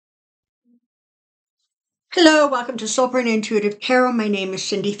Hello, welcome to Soulprint Intuitive Tarot. My name is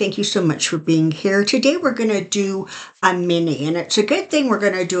Cyndy. Thank you so much for being here. Today we're going to do a mini, and it's a good thing we're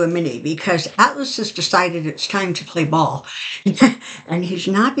going to do a mini because Atlas has decided it's time to play ball, and he's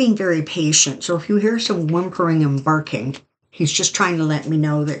not being very patient. So if you hear some whimpering and barking, he's just trying to let me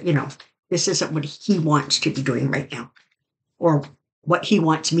know that, this isn't what he wants to be doing right now, or what he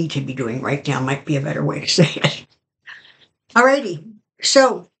wants me to be doing right now might be a better way to say it. Alrighty,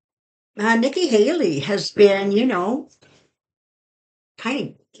 so Nikki Haley has been,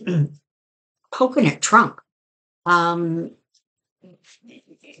 kind of poking at Trump. One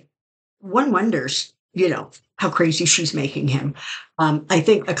wonders, how crazy she's making him. I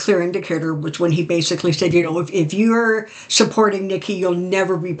think a clear indicator was when he basically said, if you're supporting Nikki, you'll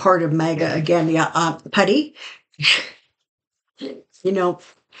never be part of MAGA again. Yeah, Putty, she's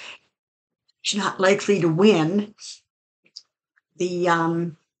not likely to win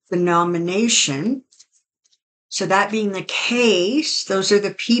the nomination. So that being the case, those are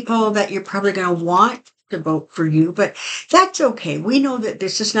the people that you're probably going to want to vote for you, but that's okay. We know that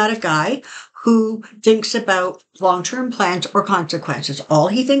this is not a guy who thinks about long-term plans or consequences. All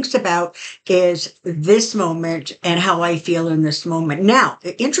he thinks about is this moment and how I feel in this moment. Now,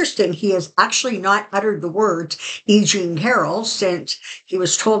 interesting, he has actually not uttered the words E. Jean Carroll since he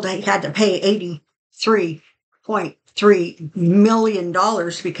was told that he had to pay $83.3 million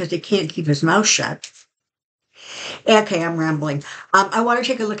because he can't keep his mouth shut. Okay, I'm rambling. I want to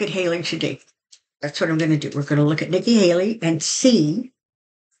take a look at Haley today. That's what I'm going to do. We're going to look at Nikki Haley and see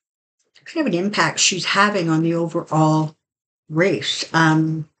what kind of an impact she's having on the overall race.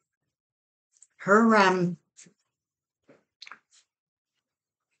 Her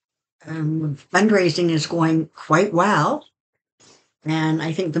fundraising is going quite well. And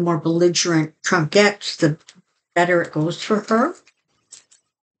I think the more belligerent Trump gets, the better it goes for her.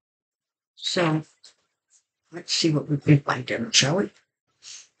 So let's see what we can find out, shall we?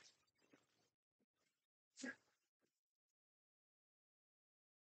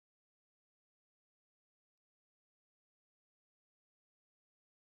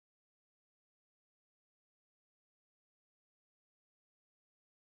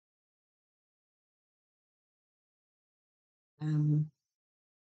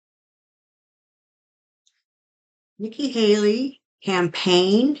 Nikki Haley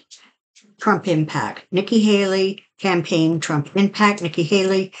campaign, Trump impact. Nikki Haley campaign, Trump impact. Nikki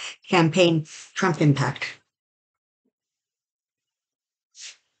Haley campaign, Trump impact.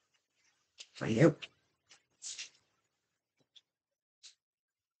 Find out.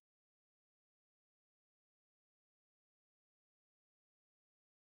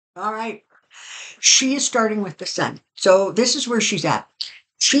 All right. She is starting with the sun. So this is where she's at.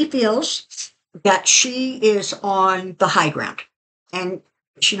 She feels that she is on the high ground, and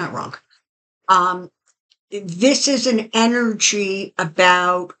she's not wrong. This is an energy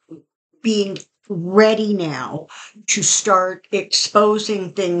about being ready now to start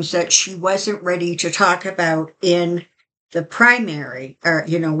exposing things that she wasn't ready to talk about in the primary, or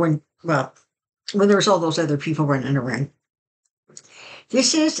when there was all those other people running around.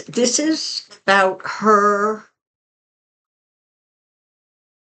 This is about her.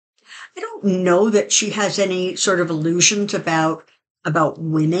 I don't know that she has any sort of illusions about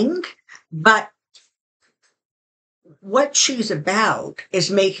winning, but what she's about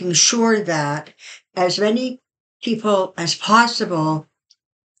is making sure that as many people as possible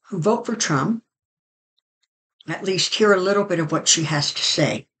who vote for Trump at least hear a little bit of what she has to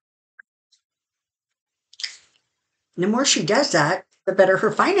say. And the more she does that, the better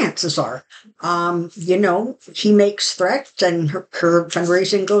her finances are. He makes threats and her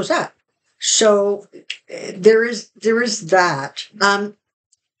fundraising goes up. So there is that.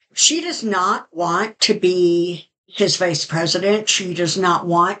 She does not want to be his vice president. She does not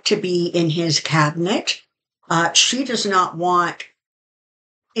want to be in his cabinet. She does not want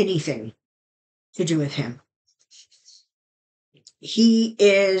anything to do with him. He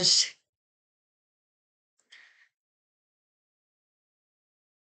is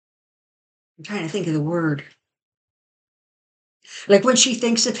I'm trying to think of the word. Like when she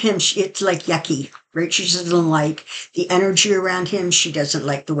thinks of him, it's like yucky, right? She doesn't like the energy around him. She doesn't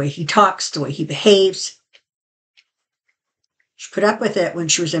like the way he talks, the way he behaves. She put up with it when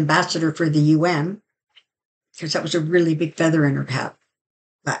she was ambassador for the UN, because that was a really big feather in her cap.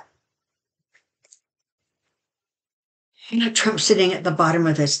 But Trump sitting at the bottom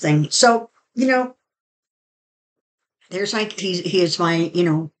of this thing. So, there's like, he is my,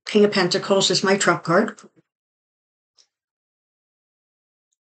 King of Pentacles is my Trump card.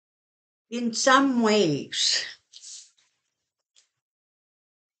 In some ways,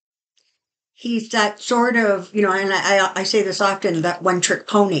 he's that sort of, and I say this often, that one trick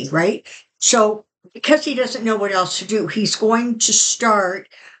pony, right? So because he doesn't know what else to do, he's going to start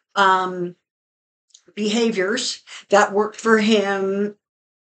behaviors that worked for him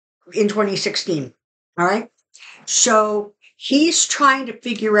in 2016. All right. So he's trying to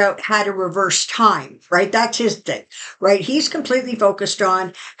figure out how to reverse time, right? That's his thing, right? He's completely focused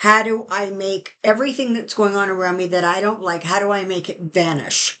on how do I make everything that's going on around me that I don't like, how do I make it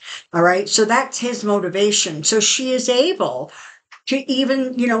vanish? All right. So that's his motivation. So she is able to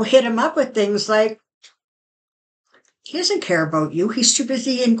even, hit him up with things like, he doesn't care about you. He's too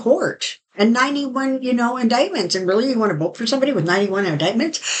busy in court. And 91, indictments. And really, you want to vote for somebody with 91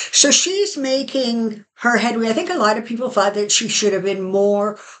 indictments? So she's making her headway. I think a lot of people thought that she should have been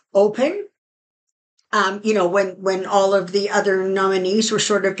more open. When all of the other nominees were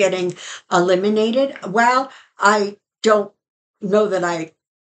sort of getting eliminated. Well, I don't know that I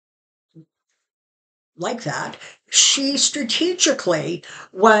like that. She strategically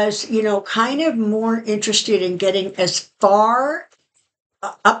was, kind of more interested in getting as far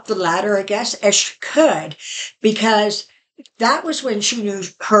up the ladder, I guess, as she could, because that was when she knew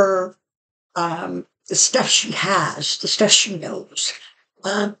her, the stuff she has, the stuff she knows,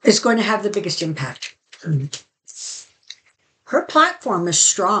 is going to have the biggest impact. Her platform is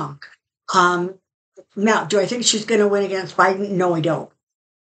strong. Now, do I think she's going to win against Biden? No, I don't.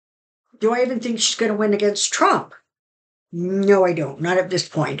 Do I even think she's going to win against Trump? No, I don't. Not at this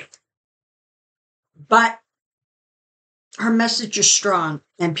point. But her message is strong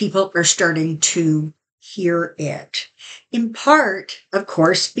and people are starting to hear it. In part, of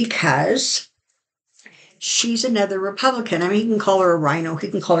course, because she's another Republican. I mean, he can call her a rhino. He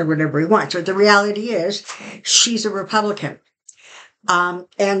can call her whatever he wants. But the reality is she's a Republican.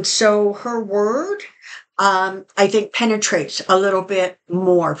 And so her word, I think, penetrates a little bit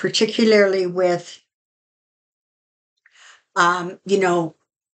more, particularly with,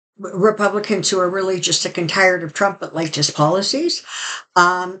 Republicans who are really just sick and tired of Trump, but like his policies,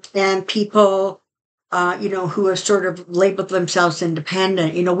 and people, who have sort of labeled themselves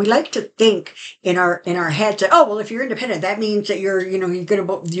independent. We like to think in our heads that, oh, well, if you're independent, that means that you're going to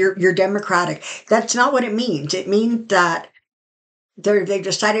vote, you're Democratic. That's not what it means. It means that they've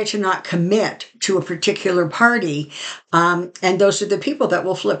decided to not commit to a particular party, and those are the people that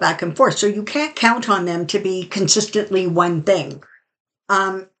will flip back and forth. So you can't count on them to be consistently one thing.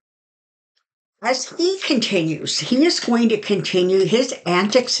 As he continues, he is going to continue his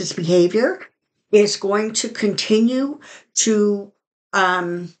antics, his behavior is going to continue to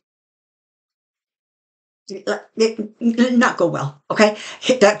not go well, okay?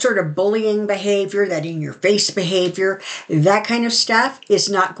 That sort of bullying behavior, that in-your-face behavior, that kind of stuff is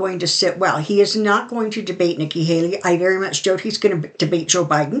not going to sit well. He is not going to debate Nikki Haley. I very much doubt he's going to debate Joe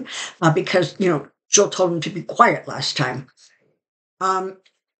Biden because, Joe told him to be quiet last time.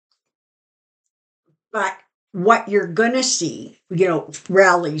 But what you're going to see,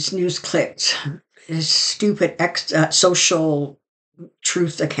 rallies, news clips, stupid social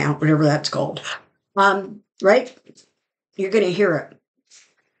truth account, whatever that's called, right? You're going to hear it.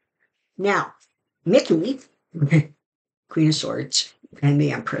 Now, Nikki, Queen of Swords, and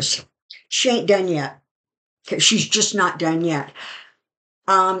the Empress, she ain't done yet. She's just not done yet.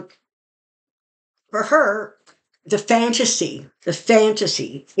 For her, the fantasy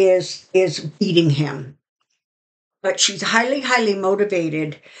is beating him. But she's highly, highly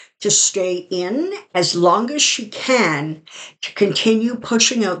motivated to stay in as long as she can to continue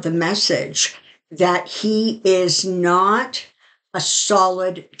pushing out the message that he is not a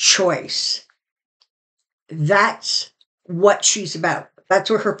solid choice. That's what she's about. That's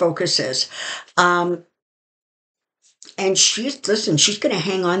where her focus is. And she's going to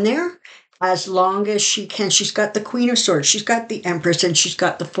hang on there as long as she can. She's got the Queen of Swords, she's got the Empress, and she's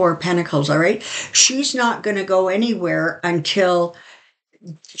got the Four of Pentacles, all right? She's not going to go anywhere until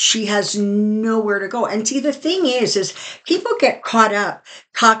she has nowhere to go. And see, the thing is people get caught up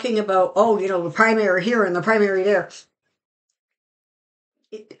talking about, the primary here and the primary there.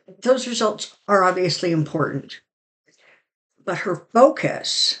 Those results are obviously important. But her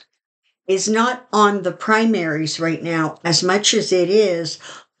focus is not on the primaries right now as much as it is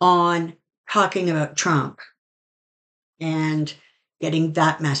on talking about Trump and getting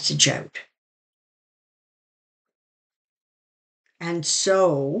that message out. And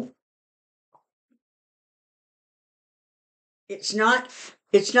so it's not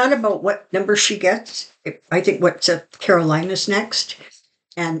about what number she gets. I think what's Carolina's next,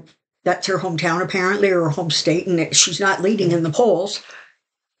 and that's her hometown apparently, or her home state, and she's not leading in the polls.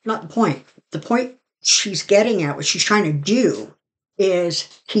 Not the point. The point she's getting at, what she's trying to do,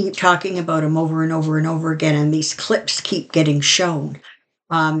 is keep talking about him over and over and over again, and these clips keep getting shown.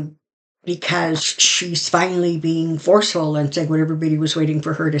 Um, because she's finally being forceful and saying what everybody was waiting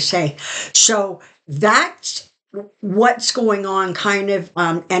for her to say. So that's what's going on kind of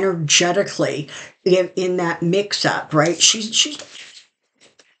energetically in that mix up, right? She's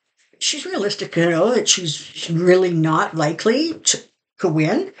realistic to know that she's really not likely to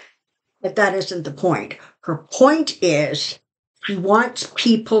win, but that isn't the point. Her point is she wants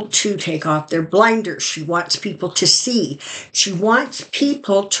people to take off their blinders. She wants people to see. She wants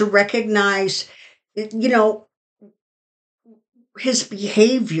people to recognize, you know, his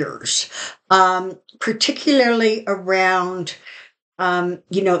behaviors, particularly around,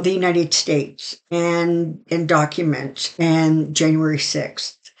 the United States and documents and January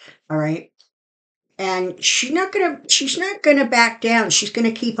 6th. All right. And she's not gonna back down. She's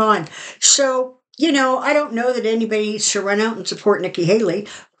gonna keep on. So, I don't know that anybody needs to run out and support Nikki Haley,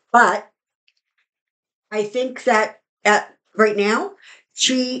 but I think that right now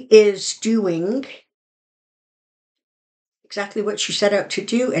she is doing exactly what she set out to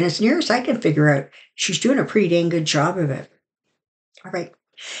do. And as near as I can figure out, she's doing a pretty dang good job of it. All right.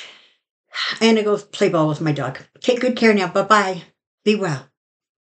 I'm gonna go play ball with my dog. Take good care now. Bye bye. Be well.